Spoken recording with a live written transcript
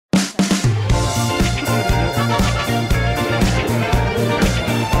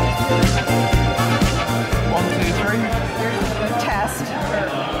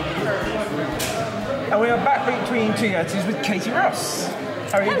Superyachts is with Katie Ross.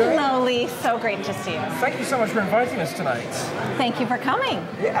 How are you doing? Hello, Lee. So great to see you. Thank you so much for inviting us tonight. Thank you for coming.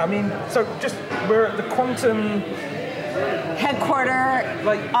 Yeah, I mean, so we're at the Quantum Headquarter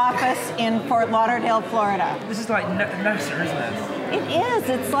office in Fort Lauderdale, Florida. This is like NASA, isn't it? It is.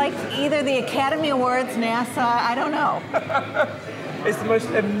 It's like either the Academy Awards, NASA, I don't know. It's the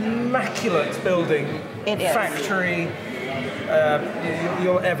most immaculate building, factory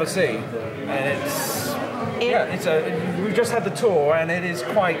you'll ever see. And we've just had the tour, and it is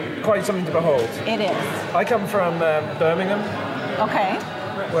quite something to behold. It is. I come from Birmingham. Okay.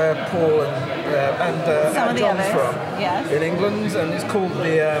 Where Paul and John's from, yes. In England, and it's called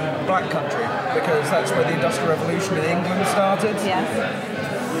the Black Country because that's where the Industrial Revolution in England started. Yes.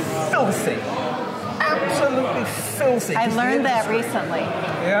 Filthy. Absolutely filthy. I learned that recently.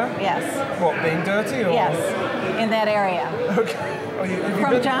 Yeah? Yes. What, being dirty? Or? Yes, in that area. Okay. Have you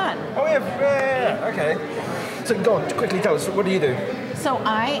from been? John. Oh, yeah, okay. So go on, quickly tell us, what do you do? So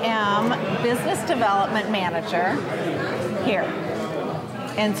I am Business Development Manager here.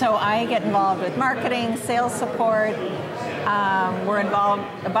 And so I get involved with marketing, sales support. We're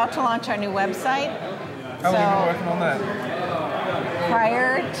about to launch our new website. How long have you been working on that?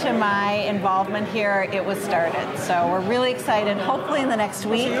 Prior to my involvement here, it was started. So we're really excited. Hopefully in the next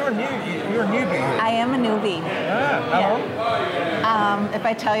week. So you're a newbie here? I am a newbie. How long? If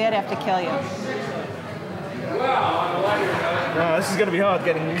I tell you, I'd have to kill you. Oh, this is going to be hard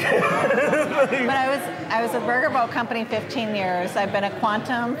getting. But I was at Burger Boat Company 15 years. I've been at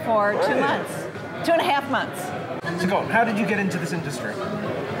Quantum for 2 months, 2.5 months. So go on, how did you get into this industry?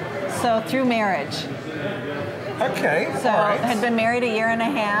 So through marriage. Okay. So I had been married a year and a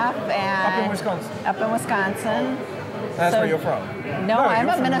half, and up in Wisconsin. Up in Wisconsin. That's where you're from. No, I'm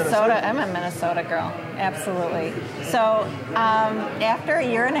a Minnesota. I'm a Minnesota girl. Absolutely. So after a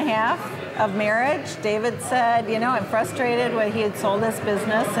year and a half of marriage, David said, "You know, I'm frustrated with he had sold his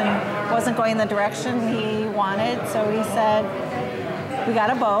business and wasn't going the direction he wanted." So he said, "We got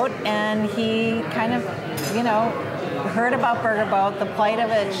a boat," and he kind of, heard about Burger Boat, the plight of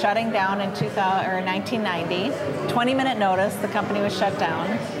it shutting down in 1990. 20-minute notice, the company was shut down,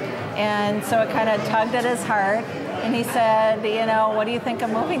 and so it kind of tugged at his heart. And he said, "What do you think of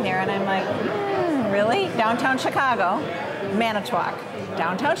moving there?" And I'm like, really? Downtown Chicago, Manitowoc.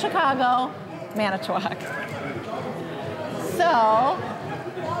 Downtown Chicago, Manitowoc. So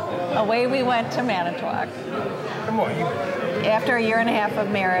away we went to Manitowoc. And what, after a year and a half of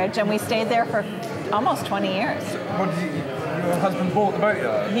marriage, and we stayed there for almost 20 years. What did your husband bought the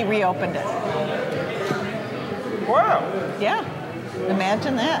boatyard? He reopened it. Wow. Yeah.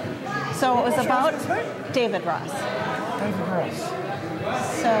 Imagine that. So it was about David Ross. David Ross.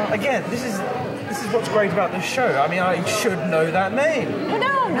 So again, this is what's great about this show. I mean, I should know that name.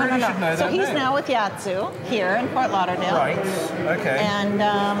 No. So he's name. now with Yatsu here in Fort Lauderdale. Right. Okay.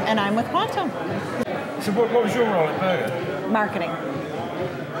 And I'm with Quantum. So what was your role at Burger? Marketing.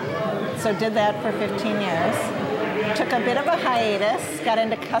 So did that for 15 years. Took a bit of a hiatus. Got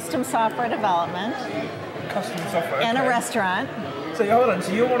into custom software development. Custom software. Okay. And a restaurant. So hold on.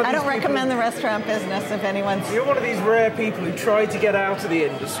 So you're one of these I don't recommend the restaurant business if anyone's. So you're one of these rare people who tried to get out of the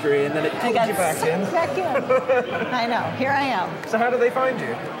industry and then it pulled you back in. Back in. I know. Here I am. So how do they find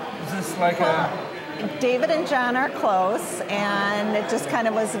you? Is this like David and John are close, and it just kind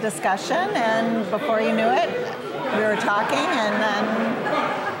of was a discussion, and before you knew it, we were talking, and then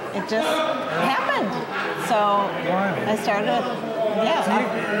it just happened. So I started,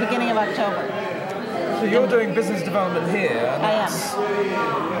 beginning of October. So you're doing business development here. And I am.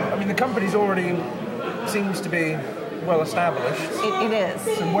 I mean, the company's already seems to be well established. It is.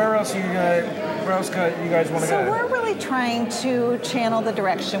 So where else you guys want to go? So we're really trying to channel the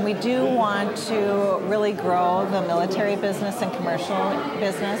direction. We do want to really grow the military business and commercial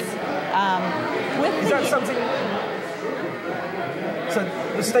business. Is that something? So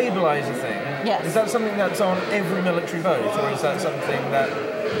the stabilizer thing. Yes. Is that something that's on every military boat, or is that something that?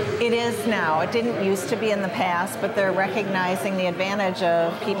 It is now. It didn't used to be in the past, but they're recognizing the advantage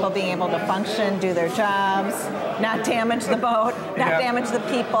of people being able to function, do their jobs, not damage the boat, not damage the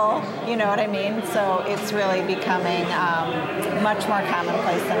people, you know what I mean? So it's really becoming much more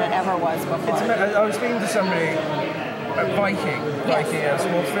commonplace than it ever was before. I was speaking to somebody at Viking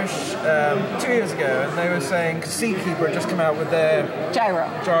Sportsfish 2 years ago, and they were saying, because Seakeeper had just come out with their Gyro.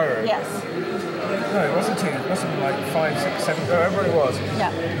 Yes. No, it wasn't 2 years. It must have been like 5, 6, 7, whatever it was.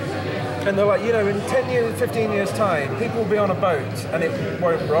 Yeah. And they're like, in 10 years, 15 years' time, people will be on a boat and it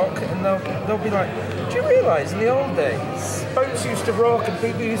won't rock, and they'll be like, do you realise in the old days, boats used to rock and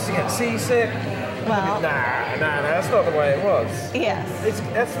people used to get seasick? Well, nah, that's not the way it was. Yes.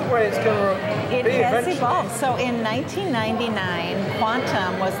 That's the way it's going to It be has eventually. evolved. So in 1999,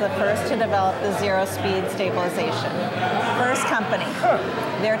 Quantum was the first to develop the zero-speed stabilization. First company,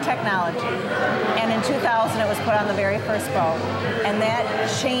 their technology. And in 2000, it was put on the very first boat. And that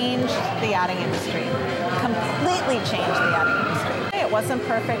changed the yachting industry. Completely changed the yachting industry. It wasn't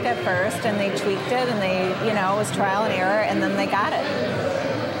perfect at first, and they tweaked it, and they, it was trial and error, and then they got it.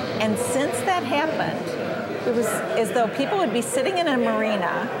 And since that happened, it was as though people would be sitting in a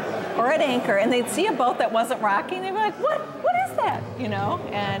marina or at anchor, and they'd see a boat that wasn't rocking. They'd be like, what is that?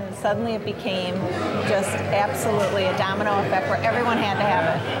 And suddenly it became just absolutely a domino effect where everyone had to have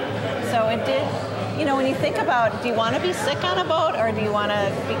it. So it did, when you think about, do you want to be sick on a boat or do you want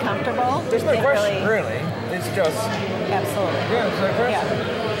to be comfortable? There's no question, really. It's just... Absolutely. Yeah, there's no question.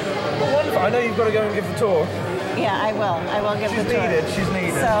 Yeah. Well, wonderful. I know you've got to go and give the tour. Yeah, I will. I will give the tour. She's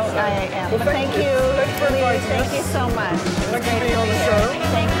needed. So I am. Well, But thank you. Thanks for inviting us. Thank you so much. Thanks for being on the show.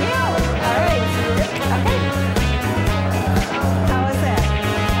 Thank you.